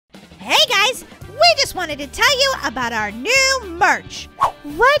Hey guys, we just wanted to tell you about our new merch.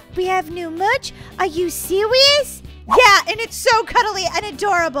 What? We have new merch? Are you serious? Yeah, and it's so cuddly and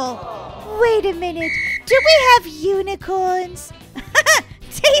adorable. Wait a minute. Do we have unicorns?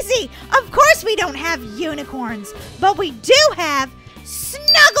 Daisy, of course we don't have unicorns, but we do have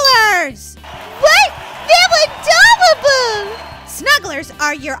snugglers. What? They're adorable. Snugglers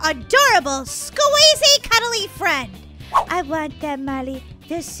are your adorable, squeezy, cuddly friend. I want them, Molly.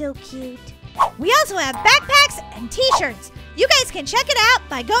 They're so cute. We also have backpacks and t-shirts. You guys can check it out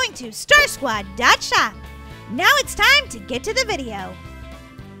by going to starsquad.shop. Now it's time to get to the video.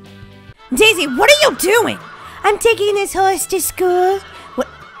 Daisy, what are you doing? I'm taking this horse to school.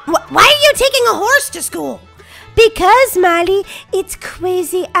 Why are you taking a horse to school? Because, Molly, it's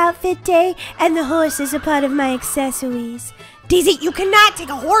crazy outfit day and the horse is a part of my accessories. Daisy, you cannot take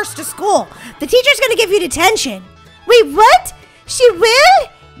a horse to school. The teacher's going to give you detention. Wait, what? She will?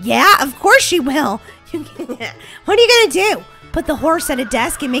 Yeah, of course she will. What are you going to do? Put the horse at a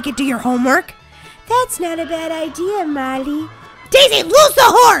desk and make it do your homework? That's not a bad idea, Molly. Daisy, lose the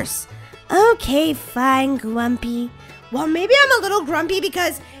horse! Okay, fine, Grumpy. Well, maybe I'm a little grumpy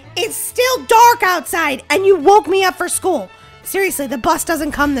because it's still dark outside and you woke me up for school. Seriously, the bus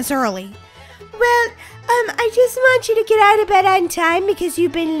doesn't come this early. Well, I just want you to get out of bed on time because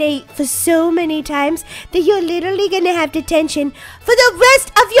you've been late for so many times that you're literally going to have detention for the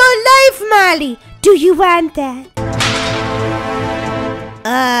rest of your life, Molly. Do you want that?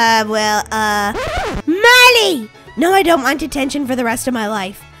 Molly! No, I don't want detention for the rest of my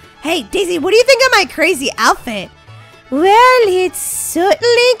life. Hey, Daisy, what do you think of my crazy outfit? Well, it's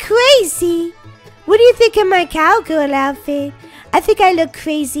certainly crazy. What do you think of my cowgirl outfit? I think I look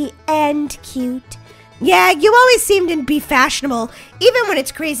crazy and cute. Yeah, you always seem to be fashionable, even when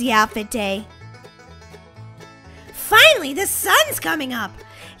it's crazy outfit day. Finally, the sun's coming up.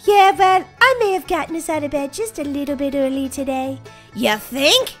 Yeah, but I may have gotten us out of bed just a little bit early today. You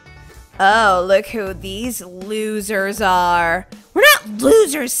think? Oh, look who these losers are. We're not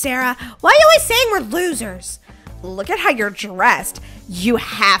losers, Sarah. Why are you always saying we're losers? Look at how you're dressed. You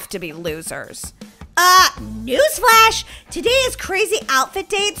have to be losers. Newsflash! Today is crazy outfit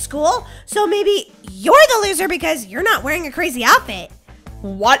day at school, so maybe you're the loser because you're not wearing a crazy outfit.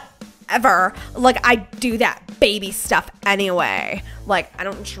 Whatever. Like, I do that baby stuff anyway. Like, I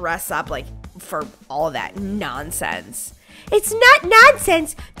don't dress up, like, for all of that nonsense. It's not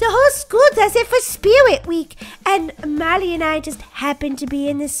nonsense. The whole school does it for Spirit Week, and Molly and I just happen to be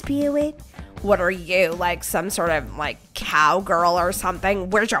in the spirit. What are you, like some sort of, like, cowgirl or something?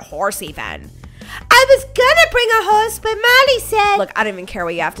 Where's your horse even? I was gonna bring a horse, but Molly said... Look, I don't even care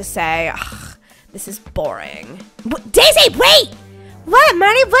what you have to say. Ugh, this is boring. Daisy, wait! What,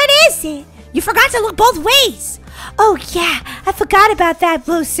 Molly? What is it? You forgot to look both ways. Oh, yeah. I forgot about that.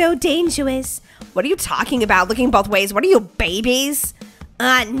 It was so dangerous. What are you talking about, looking both ways? What are you, babies?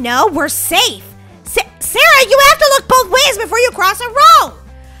 No, we're safe. Sarah, you have to look both ways before you cross a road.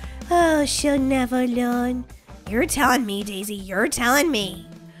 Oh, she'll never learn. You're telling me, Daisy. You're telling me.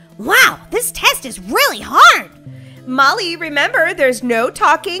 Wow, this test is really hard. Molly, remember, there's no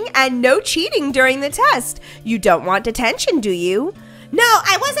talking and no cheating during the test. You don't want detention, do you? No,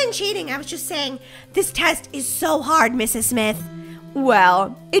 I wasn't cheating. I was just saying this test is so hard, Mrs. Smith.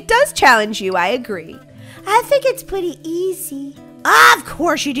 Well, it does challenge you, I agree. I think it's pretty easy. Of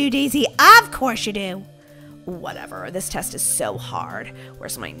course you do, Daisy. Of course you do. Whatever, this test is so hard.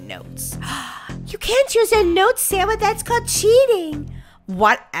 Where's my notes? You can't use a note, Sarah. That's called cheating.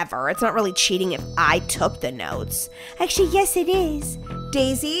 Whatever, it's not really cheating if I took the notes. Actually, yes, it is.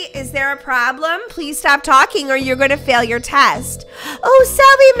 Daisy, is there a problem? Please stop talking or you're going to fail your test. Oh,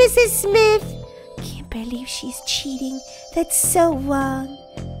 sorry, Mrs. Smith. Can't believe she's cheating. That's so wrong.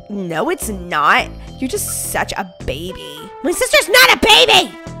 No, it's not. You're just such a baby. My sister's not a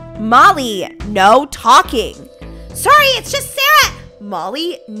baby! Molly, no talking. Sorry, it's just Sarah.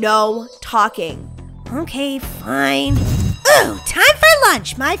 Molly, no talking. Okay, fine. Ooh, time for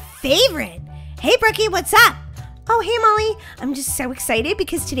lunch, my favorite. Hey, Brookie, what's up? Oh, hey, Molly. I'm just so excited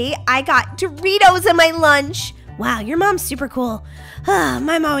because today I got Doritos in my lunch. Wow, your mom's super cool.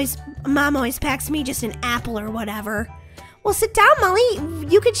 Mom always packs me just an apple or whatever. Well, sit down, Molly.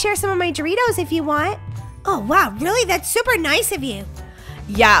 You could share some of my Doritos if you want. Oh, wow, really? That's super nice of you.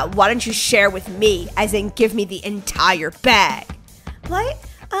 Yeah, why don't you share with me, as in give me the entire bag? What?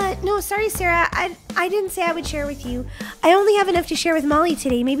 No, sorry, Sarah. I didn't say I would share with you. I only have enough to share with Molly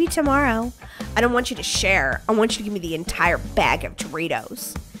today, maybe tomorrow. I don't want you to share. I want you to give me the entire bag of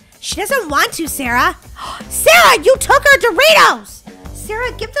Doritos. She doesn't want to, Sarah. Sarah, you took her Doritos!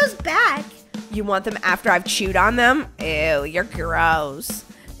 Sarah, give those back. You want them after I've chewed on them? Ew, you're gross.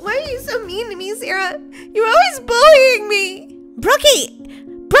 Why are are you so mean to me, Sarah? You're always bullying me. Brookie,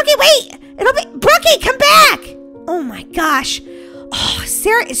 wait. Brookie, come back. Oh my gosh. Oh,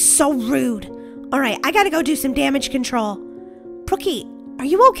 Sarah is so rude. All right, I gotta go do some damage control. Brookie, are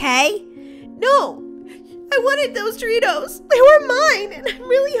you okay? No, I wanted those Doritos. They were mine, and I'm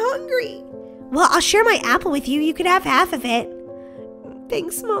really hungry. Well, I'll share my apple with you. You could have half of it.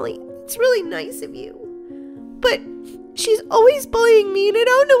 Thanks, Molly. It's really nice of you. But she's always bullying me, and I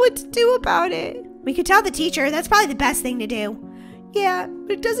don't know what to do about it. We could tell the teacher. That's probably the best thing to do. Yeah,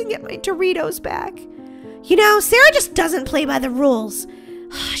 but it doesn't get my Doritos back. You know, Sarah just doesn't play by the rules.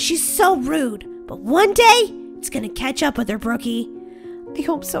 She's so rude. But one day, it's gonna catch up with her, Brookie. I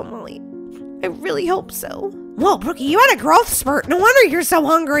hope so, Molly. I really hope so. Whoa, Brookie, you had a growth spurt. No wonder you're so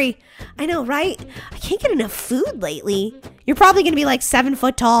hungry. I know, right? I can't get enough food lately. You're probably gonna be like 7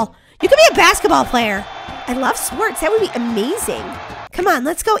 foot tall. You could be a basketball player. I love sports. That would be amazing. Come on,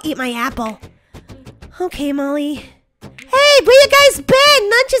 let's go eat my apple. Okay, Molly. Hey, where you guys been?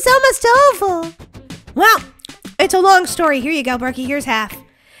 Lunch is almost over. Well, it's a long story. Here you go, Brookie. Here's half.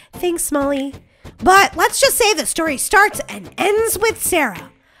 Thanks, Molly. But let's just say the story starts and ends with Sarah.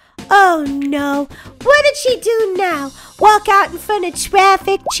 Oh, no. What did she do now? Walk out in front of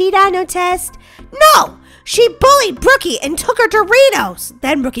traffic, cheat on her test? No! She bullied Brookie and took her Doritos.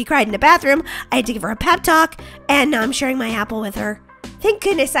 Then Brookie cried in the bathroom. I had to give her a pep talk, and now I'm sharing my apple with her. Thank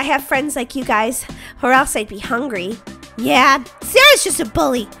goodness I have friends like you guys, or else I'd be hungry. Yeah, Sarah's just a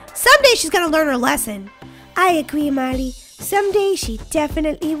bully. Someday she's gonna learn her lesson. I agree, Molly. Someday she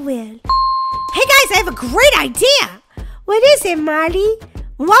definitely will. Hey guys, I have a great idea. What is it, Molly?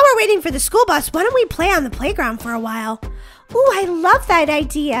 While we're waiting for the school bus, why don't we play on the playground for a while? Ooh, I love that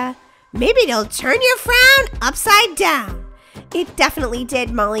idea. Maybe it'll turn your frown upside down. It definitely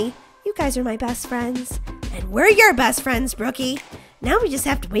did, Molly. You guys are my best friends. And we're your best friends, Brookie. Now we just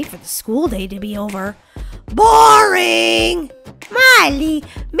have to wait for the school day to be over. Boring! Molly,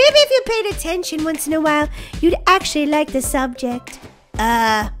 maybe if you paid attention once in a while, you'd actually like the subject.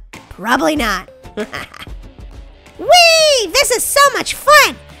 Probably not. Whee! This is so much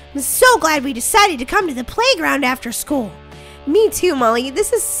fun! I'm so glad we decided to come to the playground after school. Me too, Molly.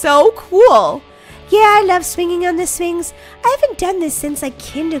 This is so cool. Yeah, I love swinging on the swings. I haven't done this since like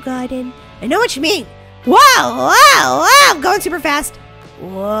kindergarten. I know what you mean. Whoa! I'm going super fast.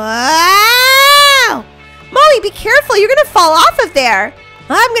 Whoa! Molly, be careful. You're going to fall off of there.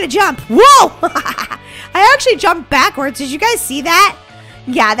 I'm going to jump. Whoa! I actually jumped backwards. Did you guys see that?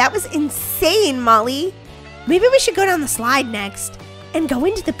 Yeah, that was insane, Molly. Maybe we should go down the slide next and go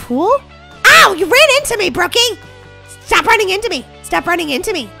into the pool. Ow! You ran into me, Brookie! Stop running into me! Stop running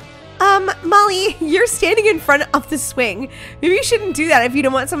into me! Molly, you're standing in front of the swing. Maybe you shouldn't do that if you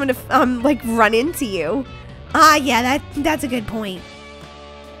don't want someone to, run into you. Yeah, that's a good point.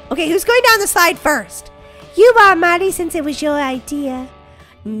 Okay, who's going down the slide first? You are, Molly, since it was your idea.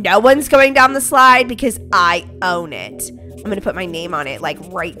 No one's going down the slide because I own it. I'm gonna put my name on it, like,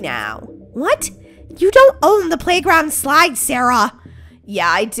 right now. What? You don't own the playground slide, Sarah. Yeah,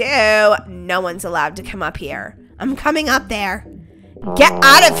 I do. No one's allowed to come up here. I'm coming up there. Get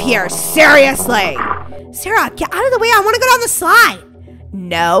out of here, seriously. Sarah, get out of the way. I want to go down the slide.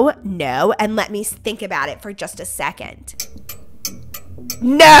 No, and let me think about it for just a second.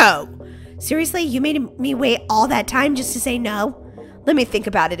 No. Seriously, you made me wait all that time just to say no? Let me think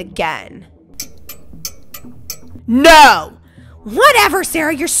about it again. No. Whatever,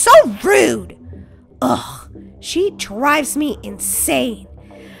 Sarah, you're so rude. Ugh, she drives me insane.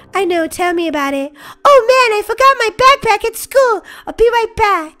 I know, tell me about it. Oh man, I forgot my backpack at school. I'll be right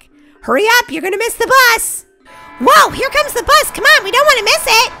back. Hurry up, you're gonna miss the bus. Whoa, here comes the bus. Come on, we don't want to miss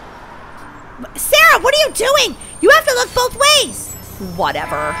it. Sarah, what are you doing? You have to look both ways.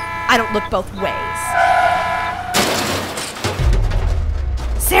 Whatever. I don't look both ways.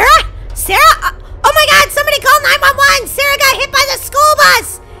 Sarah? Oh my God, somebody call 911. Sarah got hit by the school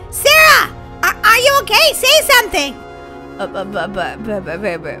bus. Sarah, are you okay? Say something. It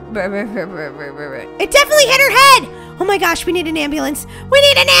definitely hit her head. Oh my gosh, we need an ambulance. We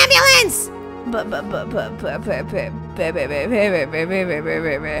need an ambulance.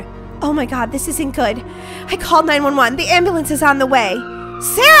 Oh my God, this isn't good. I called 911. The ambulance is on the way.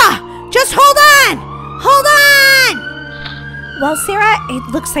 Sarah, just hold on. Hold on. Well, Sarah, it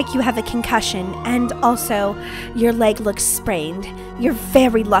looks like you have a concussion, and also your leg looks sprained. You're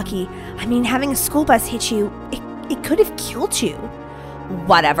very lucky. I mean, having a school bus hit you, it could have killed you.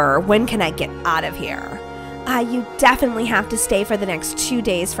 Whatever. When can I get out of here? You definitely have to stay for the next 2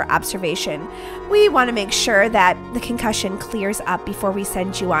 days for observation. We want to make sure that the concussion clears up before we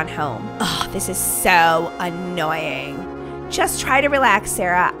send you on home. Oh, this is so annoying. Just try to relax,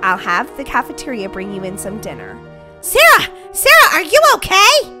 Sarah. I'll have the cafeteria bring you in some dinner. Sarah, are you okay?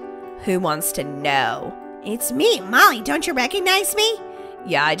 Who wants to know? It's me, Molly. Don't you recognize me?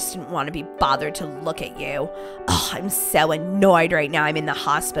 Yeah, I just didn't want to be bothered to look at you. Oh, I'm so annoyed right now. I'm in the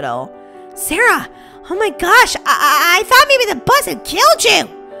hospital. Sarah, oh my gosh, I thought maybe the bus had killed you.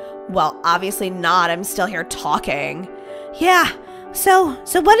 Well, obviously not. I'm still here talking. Yeah, so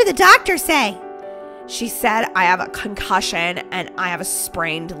what did the doctor say? She said I have a concussion and I have a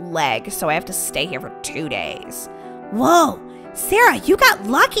sprained leg, so I have to stay here for 2 days. Whoa, Sarah, you got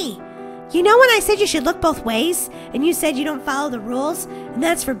lucky. You know when I said you should look both ways, and you said you don't follow the rules, and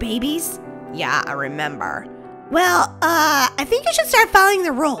that's for babies? Yeah, I remember. Well, I think you should start following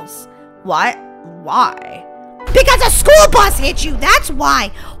the rules. What? Why? Because a school bus hit you, that's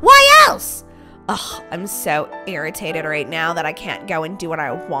why. Why else? Ugh, I'm so irritated right now that I can't go and do what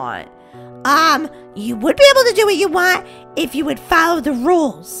I want. You would be able to do what you want if you would follow the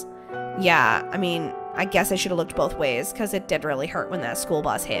rules. Yeah, I mean, I guess I should have looked both ways, because it did really hurt when that school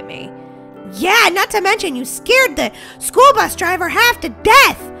bus hit me. Yeah, not to mention you scared the school bus driver half to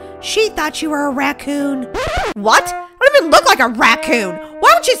death. She thought you were a raccoon. What? I don't even look like a raccoon.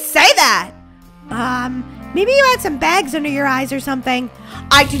 Why would you say that? Maybe you had some bags under your eyes or something.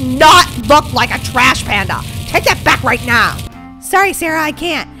 I do not look like a trash panda. Take that back right now. Sorry, Sarah, I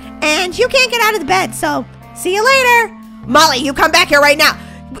can't. And you can't get out of the bed, so see you later. Molly, you come back here right now.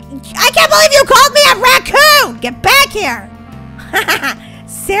 I can't believe you called me a raccoon. Get back here.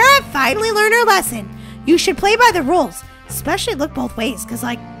 Sarah finally learned her lesson. You should play by the rules, especially look both ways, because,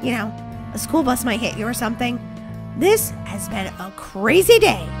 like, you know, a school bus might hit you or something. This has been a crazy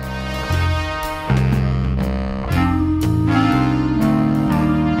day.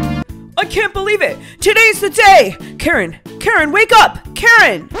 I can't believe it! Today's the day! Karen, wake up!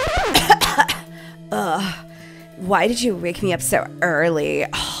 Karen! Why did you wake me up so early?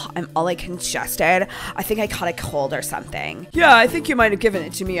 Oh, I'm all like congested. I think I caught a cold or something. Yeah, I think you might have given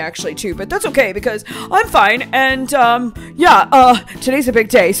it to me actually too, but that's okay because I'm fine and today's a big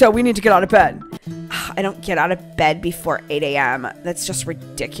day, so we need to get out of bed. I don't get out of bed before 8 a.m. That's just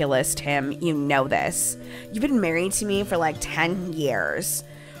ridiculous, Tim. You know this. You've been married to me for like 10 years.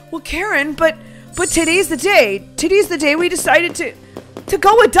 Well, Karen, but today's the day. Today's the day we decided to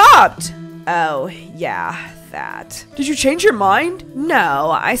go adopt. Oh, yeah, that. Did you change your mind?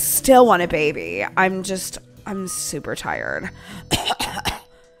 No, I still want a baby. I'm super tired.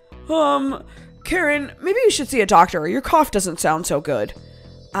 Karen, maybe you should see a doctor. Your cough doesn't sound so good.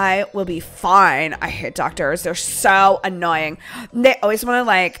 I will be fine. I hate doctors. They're so annoying. They always want to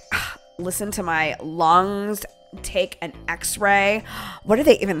like listen to my lungs, take an x-ray. What are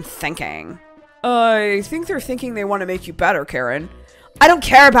they even thinking? I think they're thinking they want to make you better, Karen. I don't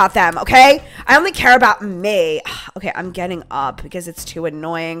care about them, okay? I only care about me. Okay, I'm getting up because it's too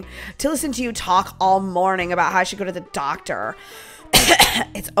annoying to listen to you talk all morning about how I should go to the doctor.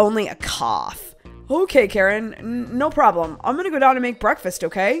 It's only a cough. Okay, Karen, no problem. I'm gonna go down and make breakfast,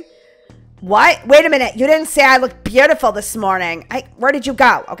 okay? What? Wait a minute. You didn't say I looked beautiful this morning. Where did you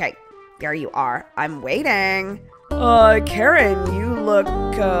go? Okay, there you are. I'm waiting. Karen, you look,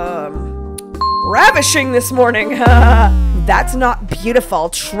 ravishing this morning. That's not beautiful.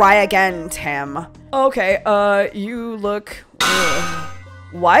 Try again, Tim. Okay, you look...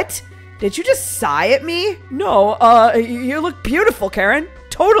 What? Did you just sigh at me? No, you look beautiful, Karen.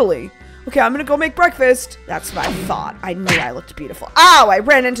 Totally. Okay, I'm gonna go make breakfast. That's what I thought. I knew I looked beautiful. Ow, I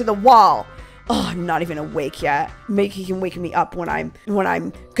ran into the wall. Oh, I'm not even awake yet. He can wake me up when I'm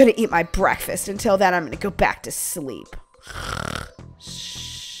gonna eat my breakfast. Until then, I'm gonna go back to sleep.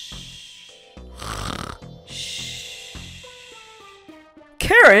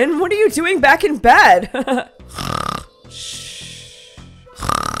 Karen, what are you doing back in bed?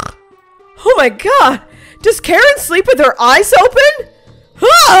 Oh my god! Does Karen sleep with her eyes open?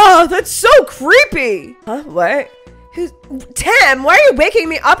 Ah, that's so creepy! Huh? What? Tim, why are you waking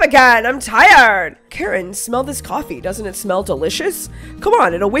me up again? I'm tired. Karen, smell this coffee. Doesn't it smell delicious? Come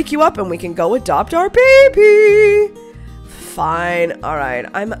on, it'll wake you up and we can go adopt our baby. Fine. All right,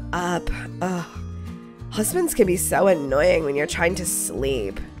 I'm up. Ugh. Husbands can be so annoying when you're trying to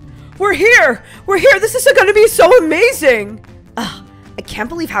sleep. We're here! We're here! This is gonna be so amazing! Ugh, I can't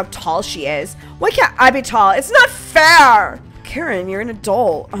believe how tall she is. Why can't I be tall? It's not fair! Karen, you're an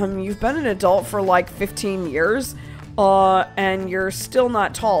adult. You've been an adult for like 15 years. And you're still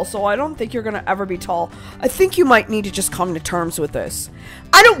not tall, so I don't think you're gonna ever be tall. I think you might need to just come to terms with this.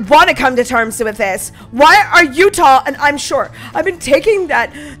 I don't want to come to terms with this. Why are you tall and I'm short? I've been taking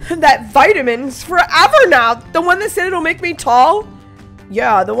that vitamins forever now. The one that said it'll make me tall.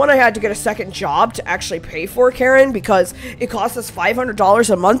 Yeah, the one I had to get a second job to actually pay for, Karen, because it costs us $500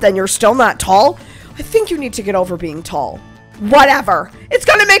 a month and you're still not tall. I think you need to get over being tall. Whatever. It's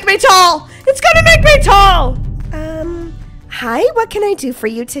gonna make me tall. It's gonna make me tall. Hi, what can I do for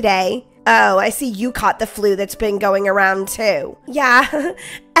you today? Oh, I see you caught the flu that's been going around too. Yeah,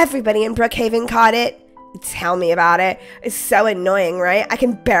 everybody in Brookhaven caught it. Tell me about it. It's so annoying, right? I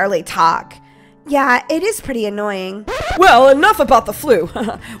can barely talk. Yeah, it is pretty annoying. Well, enough about the flu.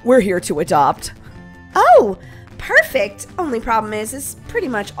 We're here to adopt. Oh, perfect. Only problem is pretty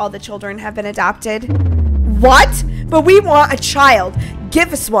much all the children have been adopted. What? But we want a child.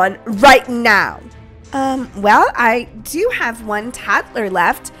 Give us one right now. Well, I do have one toddler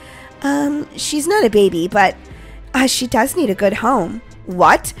left. She's not a baby, but she does need a good home.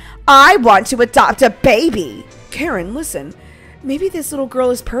 What? I want to adopt a baby. Karen, listen. Maybe this little girl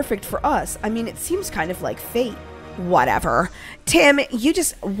is perfect for us. I mean, it seems kind of like fate. Whatever. Tim, you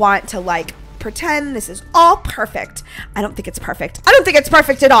just want to, like, pretend this is all perfect. I don't think it's perfect. I don't think it's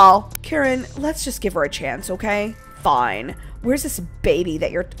perfect at all. Karen, let's just give her a chance, okay? Fine. Where's this baby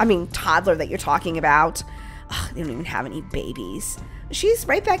that toddler that you're talking about? Ugh, they don't even have any babies. She's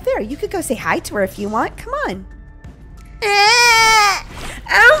right back there. You could go say hi to her if you want. Come on. I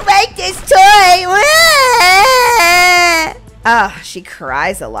don't like this toy. She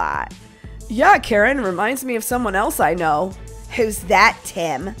cries a lot. Yeah, Karen, reminds me of someone else I know. Who's that,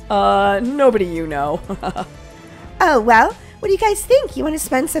 Tim? Nobody you know. Oh, well, what do you guys think? You want to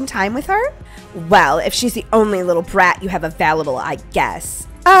spend some time with her? Well, if she's the only little brat you have available, I guess.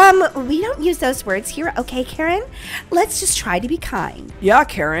 We don't use those words here, okay, Karen? Let's just try to be kind. Yeah,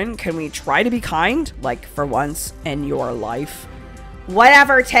 Karen, can we try to be kind? Like, for once in your life?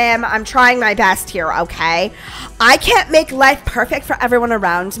 Whatever, Tim. I'm trying my best here, okay? I can't make life perfect for everyone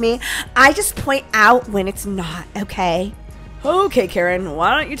around me. I just point out when it's not, okay? Okay, Karen,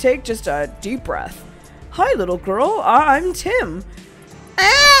 why don't you take just a deep breath? Hi, little girl. I'm Tim.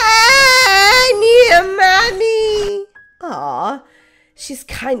 I need a mommy. Aw, she's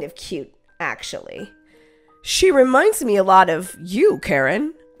kind of cute, actually. She reminds me a lot of you,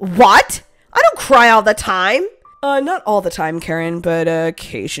 Karen. What? I don't cry all the time. Not all the time, Karen, but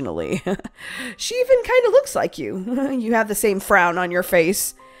occasionally. She even kind of looks like you. You have the same frown on your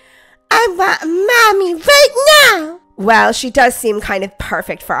face. I want mommy right now. Well, she does seem kind of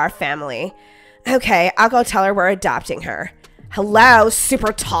perfect for our family. Okay, I'll go tell her we're adopting her. Hello,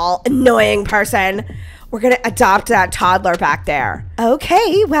 super tall, annoying person. We're gonna adopt that toddler back there.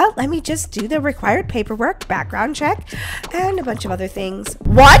 Okay, well, let me just do the required paperwork, background check, and a bunch of other things.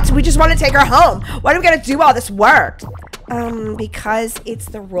 What? We just want to take her home. Why do we gotta do all this work? Because it's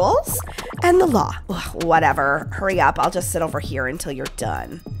the rules and the law. Ugh, whatever. Hurry up. I'll just sit over here until you're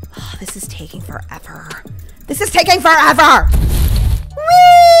done. Oh, this is taking forever. This is taking forever!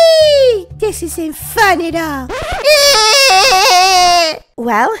 Whee! This isn't fun at all.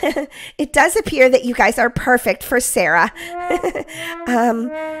 Well, it does appear that you guys are perfect for Sarah.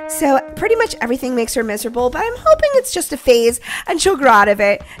 So pretty much everything makes her miserable, but I'm hoping it's just a phase and she'll grow out of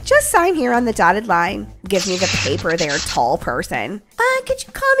it. Just sign here on the dotted line. Give me the paper there, tall person. Could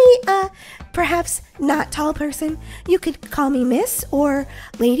you call me, perhaps not tall person? You could call me Miss or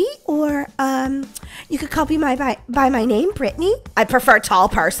Lady, or you could call me by my name, Brittany. I prefer tall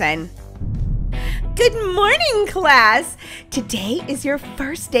person. Good morning, class. Today is your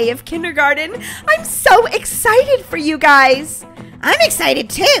first day of kindergarten. I'm so excited for you guys. I'm excited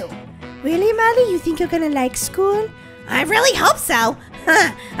too. Really, Molly? You think you're gonna like school? I really hope so.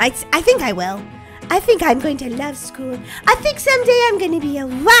 I think I will. I think I'm going to love school. I think someday I'm going to be a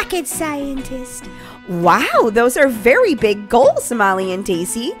rocket scientist. Wow, those are very big goals, Molly and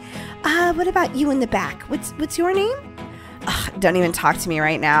Daisy. What about you in the back? What's your name? Ugh, don't even talk to me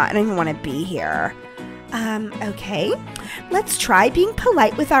right now. I don't even want to be here. Okay. Let's try being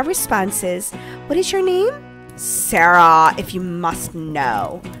polite with our responses. What is your name? Sarah, if you must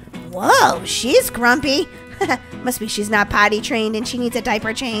know. Whoa, she's grumpy. Must be she's not potty trained and she needs a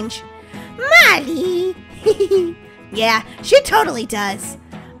diaper change. Molly. Yeah, she totally does.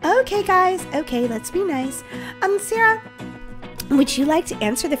 Okay, guys. Okay, let's be nice. Sarah, would you like to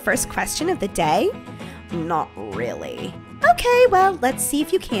answer the first question of the day? Not really. Okay, well, let's see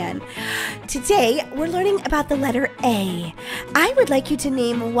if you can. Today, we're learning about the letter A. I would like you to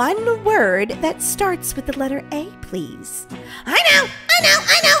name one word that starts with the letter A, please. I know.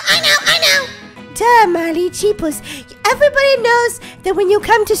 Duh, Molly, cheapos. Everybody knows that when you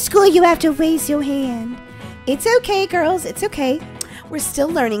come to school, you have to raise your hand. It's okay, girls. It's okay. We're still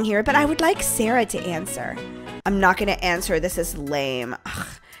learning here, but I would like Sarah to answer. I'm not going to answer. This is lame. Ugh.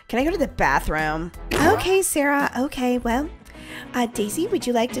 Can I go to the bathroom? Okay, Sarah. Okay, well, Daisy, would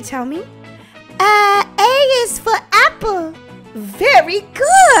you like to tell me? A is for apple. Very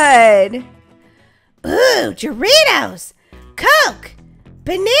good. Ooh, Doritos, Coke,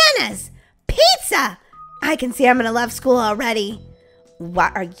 bananas, pizza. I can see I'm gonna love school already.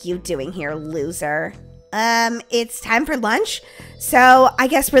 What are you doing here, loser? It's time for lunch, so I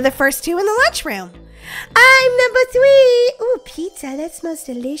guess we're the first two in the lunchroom. I'm number 3. Ooh, pizza, that smells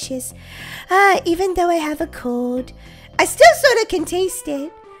delicious. Even though I have a cold, I still sort of can taste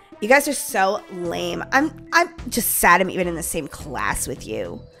it. You guys are so lame. I'm just sad I'm even in the same class with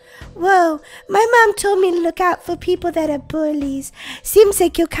you. Whoa, my mom told me to look out for people that are bullies. Seems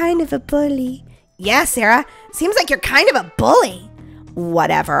like you're kind of a bully. Yeah, Sarah, seems like you're kind of a bully.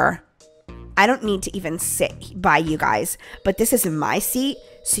 Whatever. I don't need to even sit by you guys, but this is my seat,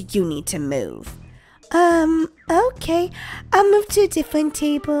 so you need to move. Okay. I'll move to a different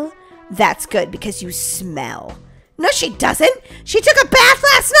table. That's good because you smell. No, she doesn't. She took a bath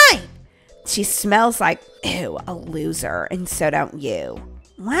last night. She smells like, ew, a loser, and so don't you.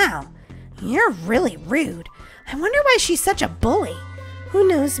 Wow, you're really rude. I wonder why she's such a bully. Who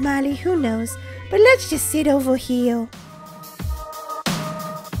knows, Molly, who knows? But let's just sit over here.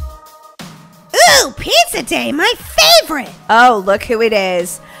 Ooh, pizza day, my favorite. Oh, look who it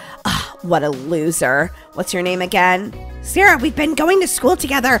is. Oh, what a loser. What's your name again? Sarah, we've been going to school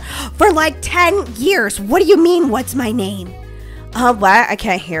together for like 10 years. What do you mean, what's my name? What? I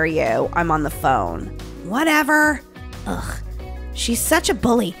can't hear you. I'm on the phone. Whatever. Ugh. She's such a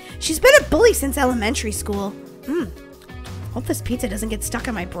bully. She's been a bully since elementary school. Hope this pizza doesn't get stuck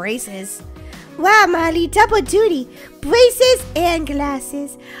on my braces. Wow, Molly, double duty. Braces and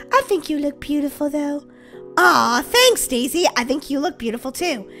glasses. I think you look beautiful, though. Aw, thanks, Daisy. I think you look beautiful,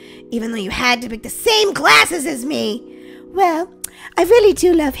 too. Even though you had to pick the same glasses as me. Well, I really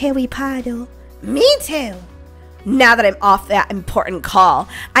do love Harry Potter. Me, too. Now that I'm off that important call,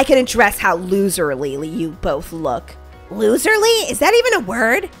 I can address how loserly you both look. Loserly? Is that even a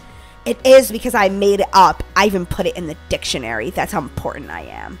word? It is because I made it up. I even put it in the dictionary. That's how important I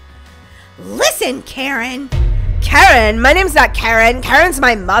am. Listen, Karen. Karen? My name's not Karen. Karen's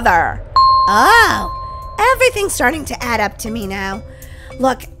my mother. Oh, everything's starting to add up to me now.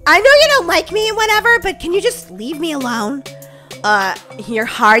 Look, I know you don't like me and whatever, but can you just leave me alone? You're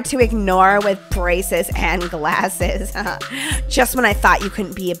hard to ignore with braces and glasses. Just when I thought you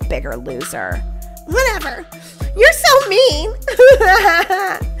couldn't be a bigger loser. Whatever. You're so mean.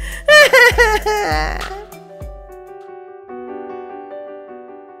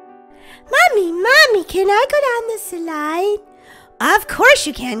 Mommy, can I go down the slide? Of course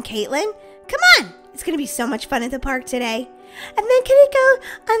you can, Caitlin. Come on. It's going to be so much fun at the park today. And then can I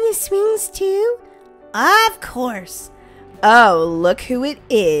go on the swings too? Of course. Oh, look who it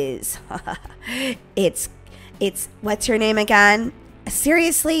is. It's what's your name again?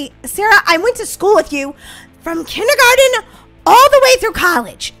 Seriously, Sarah, I went to school with you from kindergarten all the way through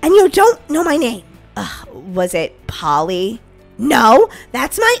college, and you don't know my name. Was it Polly? No,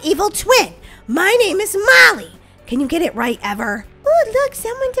 that's my evil twin. My name is Molly. Can you get it right ever? Oh, look,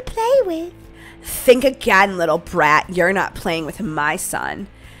 someone to play with. Think again, little brat. You're not playing with my son.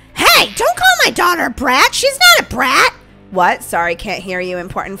 Hey, don't call my daughter a brat. She's not a brat. What? Sorry, can't hear you.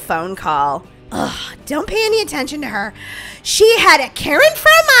 Important phone call. Ugh, don't pay any attention to her. She had a Karen for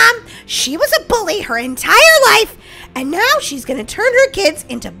a mom. She was a bully her entire life. And now she's going to turn her kids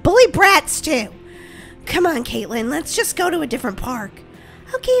into bully brats too. Come on, Caitlin. Let's just go to a different park.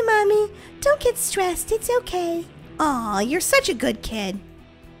 Okay, Mommy. Don't get stressed. It's okay. Aw, you're such a good kid.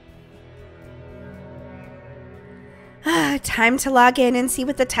 Time to log in and see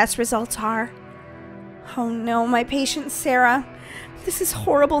what the test results are. Oh no, my patient Sarah. This is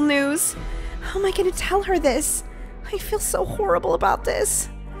horrible news. How am I going to tell her this? I feel so horrible about this.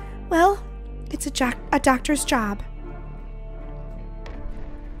 Well, it's a doctor's job.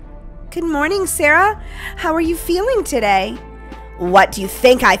 Good morning, Sarah. How are you feeling today? What do you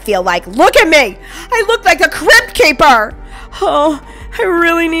think I feel like? Look at me! I look like a crypt keeper! Oh, I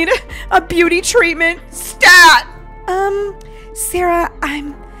really need a beauty treatment. Stat! Sarah,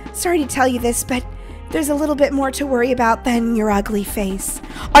 I'm sorry to tell you this, but there's a little bit more to worry about than your ugly face.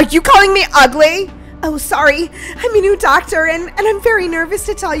 Are you calling me ugly? Oh, sorry. I'm a new doctor, and I'm very nervous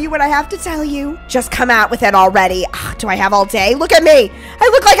to tell you what I have to tell you. Just come out with it already. Do I have all day? Look at me. I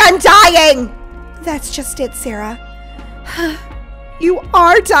look like I'm dying. That's just it, Sarah. You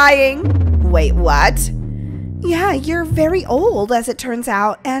are dying. Wait, what? Yeah, you're very old, as it turns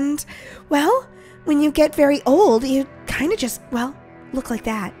out. And, well, when you get very old, you kind of just, well, look like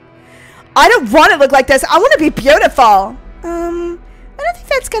that. I don't want to look like this. I want to be beautiful. I don't think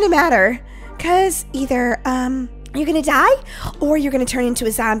that's going to matter. Because either, You're gonna die, or you're gonna turn into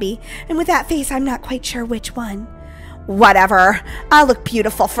a zombie. And with that face, I'm not quite sure which one. Whatever. I'll look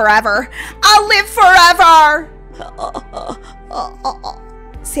beautiful forever. I'll live forever.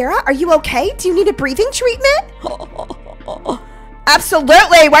 Sarah, are you okay? Do you need a breathing treatment?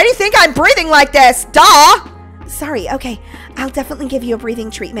 Absolutely. Why do you think I'm breathing like this? Duh. Sorry, okay. I'll definitely give you a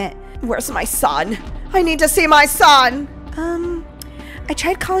breathing treatment. Where's my son? I need to see my son. I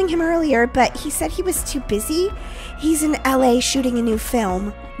tried calling him earlier, but he said he was too busy. He's in LA shooting a new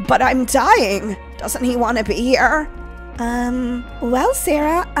film. But I'm dying. Doesn't he want to be here? Well,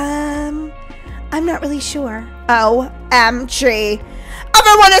 Sarah, I'm not really sure. OMG.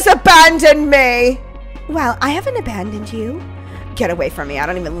 Everyone has abandoned me. Well, I haven't abandoned you. Get away from me. I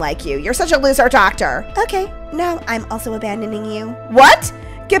don't even like you. You're such a loser, doctor. Okay, now I'm also abandoning you. What?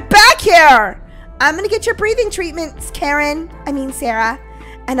 Get back here. I'm gonna get your breathing treatments, Sarah,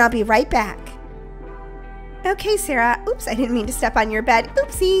 and I'll be right back. Okay, Sarah. Oops, I didn't mean to step on your bed.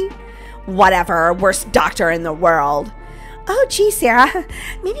 Oopsie. Whatever. Worst doctor in the world. Oh, gee, Sarah.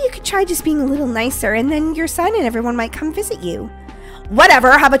 Maybe you could try just being a little nicer, and then your son and everyone might come visit you.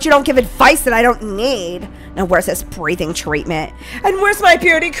 Whatever. How about you don't give advice that I don't need? Now, where's this breathing treatment? And where's my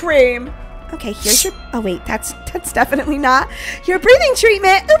beauty cream? Okay, here's your... Oh, wait, that's definitely not your breathing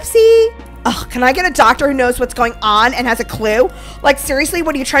treatment. Oopsie. Oh, can I get a doctor who knows what's going on and has a clue? Like, seriously,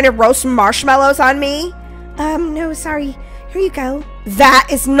 what are you trying to roast marshmallows on me? No, sorry. Here you go. That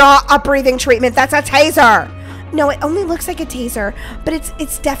is not a breathing treatment. That's a taser. No, it only looks like a taser, but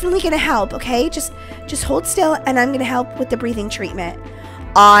it's definitely gonna help, okay? Just hold still, and I'm gonna help with the breathing treatment.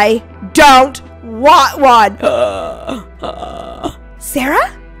 I don't want one.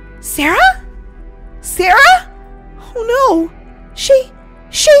 Sarah? Sarah? Sarah? Oh no. She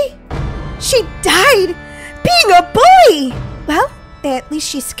died being a bully. Well, at least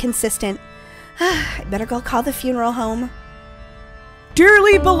she's consistent. I better go call the funeral home.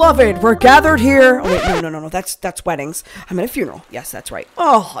 Dearly beloved, we're gathered here. Oh, wait, no. That's weddings. I'm at a funeral. Yes, that's right.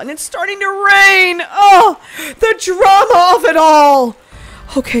 Oh, and it's starting to rain. Oh, the drama of it all.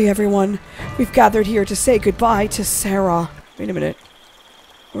 Okay, everyone, we've gathered here to say goodbye to Sarah. Wait a minute.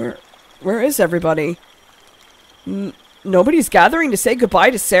 Where is everybody? Nobody's gathering to say goodbye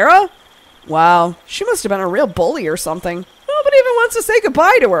to Sarah? Wow, she must have been a real bully or something. Nobody even wants to say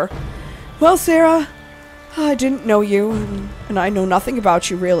goodbye to her. Well, Sarah, I didn't know you, and I know nothing about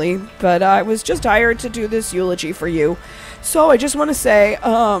you really, but I was just hired to do this eulogy for you. So I just want to say,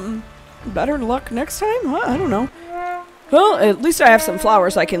 better luck next time? Huh? I don't know. Well, at least I have some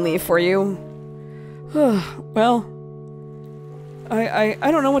flowers I can leave for you. Well, I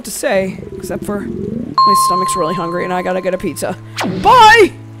don't know what to say, except for my stomach's really hungry and I gotta get a pizza.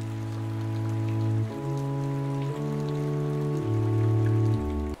 Bye!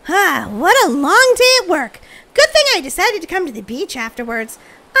 What a long day at work. Good thing I decided to come to the beach afterwards.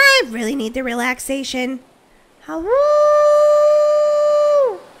 I really need the relaxation. What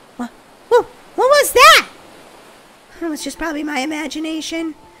was that? It was just probably my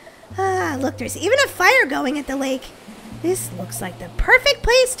imagination. Look, there's even a fire going at the lake. This looks like the perfect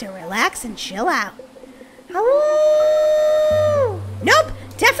place to relax and chill out. Nope,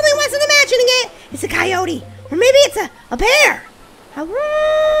 definitely wasn't imagining it. It's a coyote, or maybe it's a bear.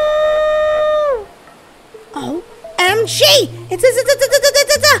 OMG! It's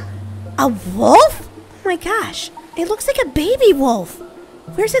a wolf? Oh my gosh, it looks like a baby wolf.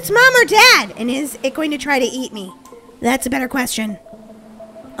 Where's its mom or dad? And is it going to try to eat me? That's a better question.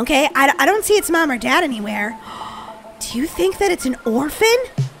 Okay, I don't see its mom or dad anywhere. Do you think that it's an orphan?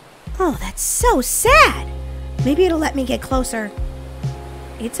 Oh, that's so sad. Maybe it'll let me get closer.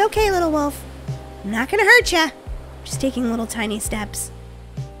 It's okay, little wolf. I'm not gonna hurt ya. Just taking little tiny steps.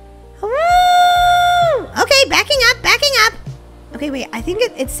 Okay, backing up. Okay, wait, I think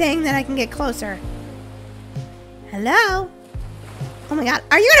it's saying that I can get closer. Hello? Oh my god,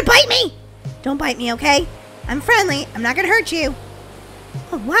 are you gonna bite me? Don't bite me, okay? I'm friendly, I'm not gonna hurt you.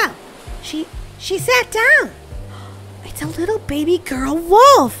 Oh wow, she sat down. It's a little baby girl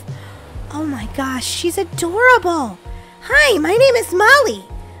wolf. Oh my gosh, she's adorable. Hi, my name is Molly.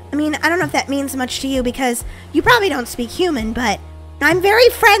 I mean, I don't know if that means much to you because you probably don't speak human, but I'm very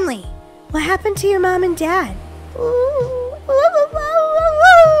friendly. What happened to your mom and dad? Oh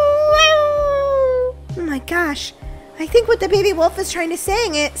my gosh. I think what the baby wolf is trying to say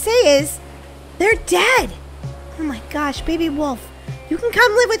is they're dead. Oh my gosh, baby wolf. You can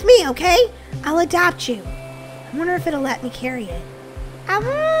come live with me, okay? I'll adopt you. I wonder if it'll let me carry it. Oh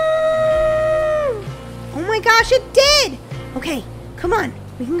my gosh, it did! Okay, come on.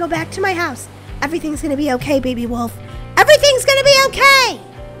 We can go back to my house. Everything's gonna be okay, baby wolf. Everything's gonna be okay!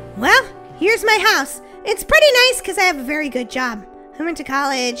 Well, here's my house. It's pretty nice because I have a very good job. I went to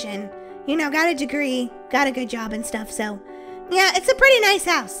college and, got a degree, got a good job and stuff. So, yeah, it's a pretty nice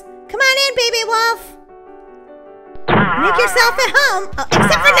house. Come on in, baby wolf. Make yourself at home. Oh,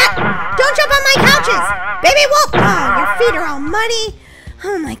 except for that. Don't jump on my couches. Baby wolf. Oh, your feet are all muddy.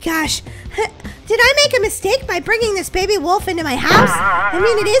 Oh, my gosh. Did I make a mistake by bringing this baby wolf into my house? I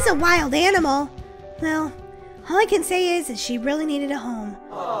mean, it is a wild animal. Well, all I can say is she really needed a home.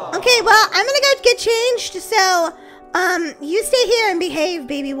 Okay, well, I'm gonna go get changed, so, you stay here and behave,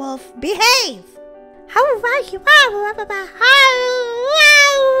 baby wolf. Behave!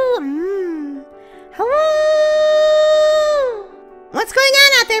 What's going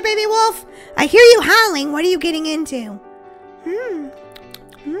on out there, baby wolf? I hear you howling. What are you getting into?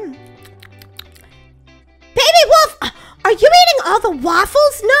 Baby wolf, are you eating all the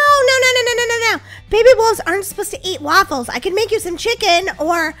waffles? No. Baby wolves aren't supposed to eat waffles. I could make you some chicken,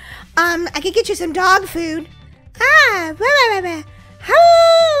 or I could get you some dog food.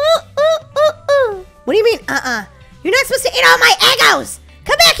 What do you mean, You're not supposed to eat all my Eggos.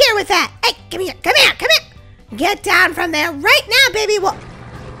 Come back here with that. Hey, come here. Get down from there right now, baby wolf.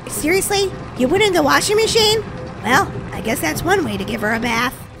 Seriously? You went in the washing machine? Well, I guess that's one way to give her a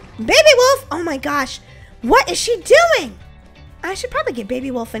bath. Baby wolf, oh my gosh. What is she doing? I should probably give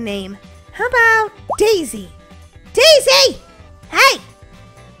baby wolf a name. How about Daisy? Daisy! Hey!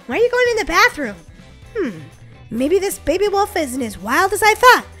 Why are you going in the bathroom? Maybe this baby wolf isn't as wild as I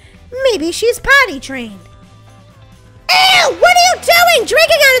thought. Maybe she's potty trained. Ew! What are you doing?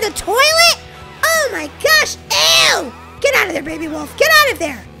 Drinking out of the toilet? Oh my gosh! Ew! Get out of there, baby wolf. Get out of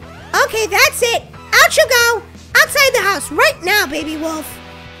there. Okay, that's it. Out you go. Outside the house right now, baby wolf.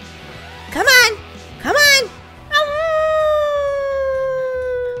 Come on.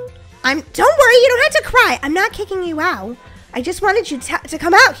 Don't worry, you don't have to cry. I'm not kicking you out. I just wanted you to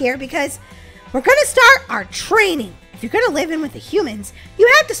come out here because we're going to start our training. If you're going to live in with the humans,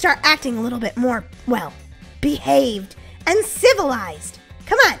 you have to start acting a little bit more, well, behaved and civilized.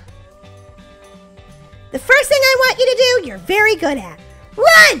 Come on. The first thing I want you to do, you're very good at.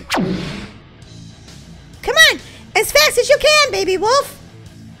 Run! Come on, as fast as you can, baby wolf.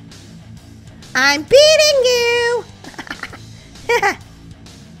 I'm beating you.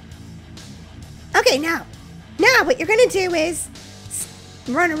 Okay, now what you're going to do is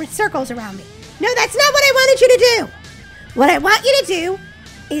run in circles around me. No, that's not what I wanted you to do. What I want you to do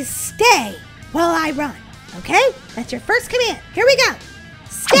is stay while I run, okay? That's your first command. Here we go.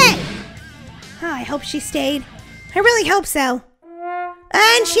 Stay. Oh, I hope she stayed. I really hope so.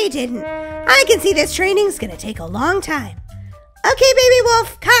 And she didn't. I can see this training's going to take a long time. Okay, baby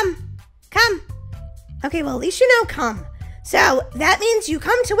wolf, come. Okay, well, at least you know come. So that means you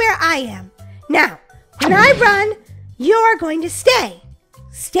come to where I am. Now, when I run, you're going to stay.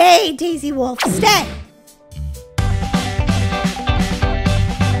 Stay, Daisy Wolf, stay.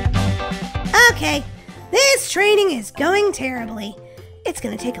 Okay, this training is going terribly. It's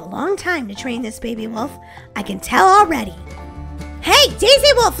going to take a long time to train this baby wolf. I can tell already. Hey,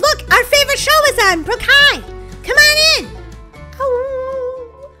 Daisy Wolf, look, our favorite show is on, Brookhaven. Come on in.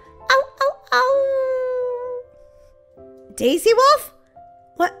 Daisy Wolf?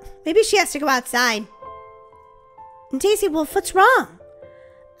 What? Maybe she has to go outside. Daisy Wolf, what's wrong?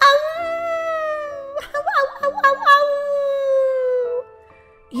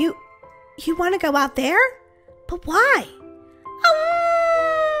 You want to go out there? But why?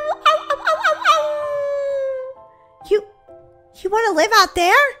 You want to live out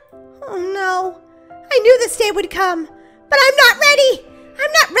there? Oh no. I knew this day would come, but I'm not ready.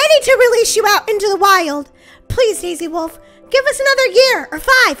 I'm not ready to release you out into the wild. Please, Daisy Wolf, give us another year, or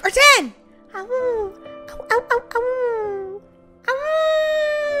 5, or 10. I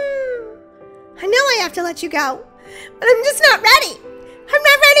know I have to let you go, but I'm just not ready. I'm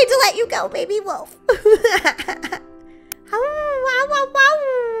not ready to let you go, baby wolf.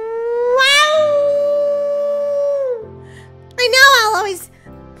 I know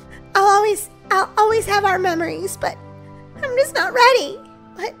I'll always have our memories, but I'm just not ready.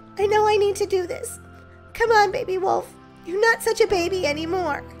 But I know I need to do this. Come on, baby wolf. You're not such a baby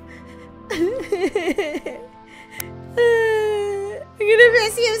anymore. I'm gonna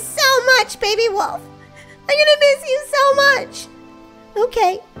miss you so much, baby wolf. I'm gonna miss you so much.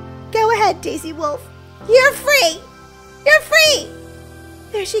 Okay, go ahead, Daisy Wolf. You're free. You're free.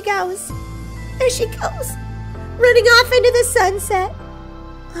 There she goes. There she goes. Running off into the sunset.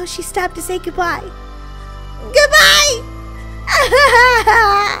 Oh, she stopped to say goodbye. Goodbye!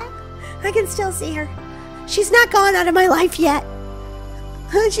 I can still see her. She's not gone out of my life yet.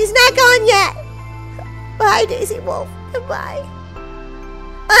 She's not gone yet. Bye, Daisy Wolf. Goodbye.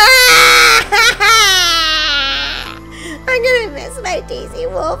 I'm gonna miss my Daisy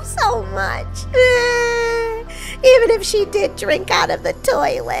Wolf so much. Even if she did drink out of the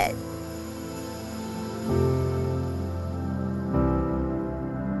toilet.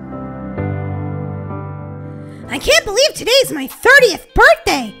 I can't believe today's my 30th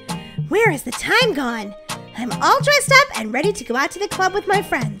birthday! Where has the time gone? I'm all dressed up and ready to go out to the club with my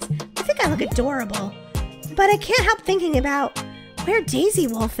friends. I think I look adorable. But I can't help thinking about where Daisy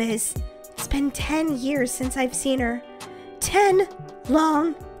Wolf is. It's been 10 years since I've seen her. 10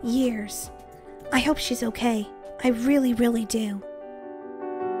 long years. I hope she's okay. I really, really do.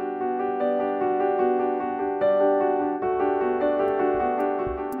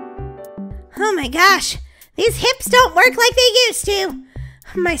 Oh my gosh, these hips don't work like they used to.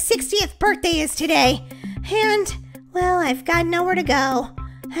 My 60th birthday is today, and, well, I've got nowhere to go.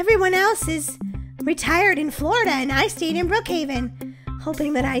 Everyone else is retired in Florida, and I stayed in Brookhaven,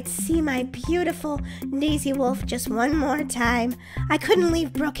 hoping that I'd see my beautiful Daisy Wolf just one more time. I couldn't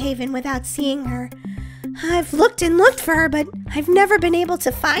leave Brookhaven without seeing her. I've looked and looked for her, but I've never been able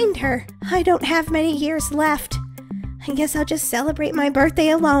to find her. I don't have many years left. I guess I'll just celebrate my birthday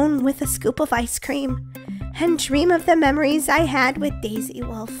alone with a scoop of ice cream and dream of the memories I had with Daisy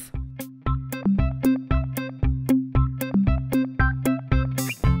Wolf.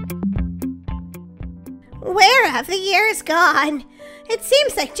 Where have the years gone? It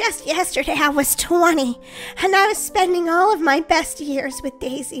seems like just yesterday I was 20, and I was spending all of my best years with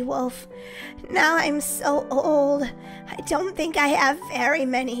Daisy Wolf. Now I'm so old, I don't think I have very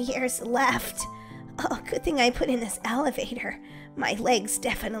many years left. Oh, good thing I put in this elevator. My legs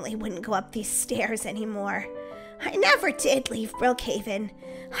definitely wouldn't go up these stairs anymore. I never did leave Brookhaven.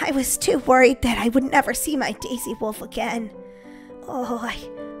 I was too worried that I would never see my Daisy Wolf again. Oh,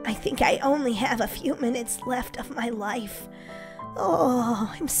 I think I only have a few minutes left of my life.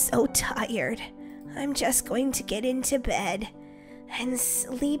 Oh, I'm so tired. I'm just going to get into bed and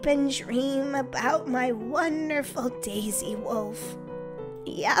sleep and dream about my wonderful Daisy Wolf.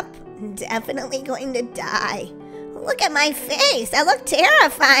 Yep, definitely going to die. Look at my face. I look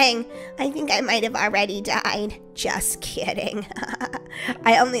terrifying. I think I might have already died. Just kidding.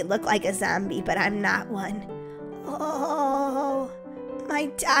 I only look like a zombie, but I'm not one. Oh, my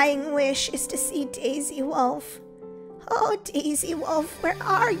dying wish is to see Daisy Wolf. Oh, Daisy Wolf, where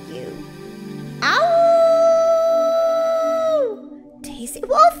are you? Ow! Daisy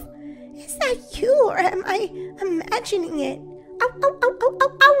Wolf? Is that you, or am I imagining it? Ow, ow, ow, ow,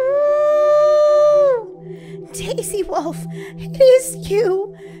 ow, ow! Daisy Wolf, it is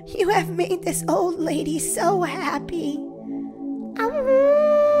you. You have made this old lady so happy.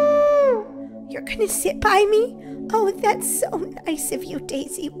 Ow! You're gonna sit by me? Oh, that's so nice of you,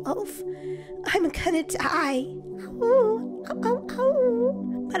 Daisy Wolf. I'm gonna die. Ow, ow, ow,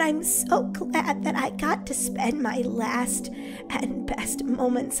 ow. But I'm so glad that I got to spend my last and best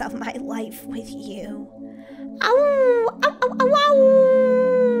moments of my life with you. Ow! Ow! Ow! Ow!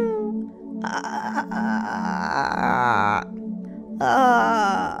 Ow!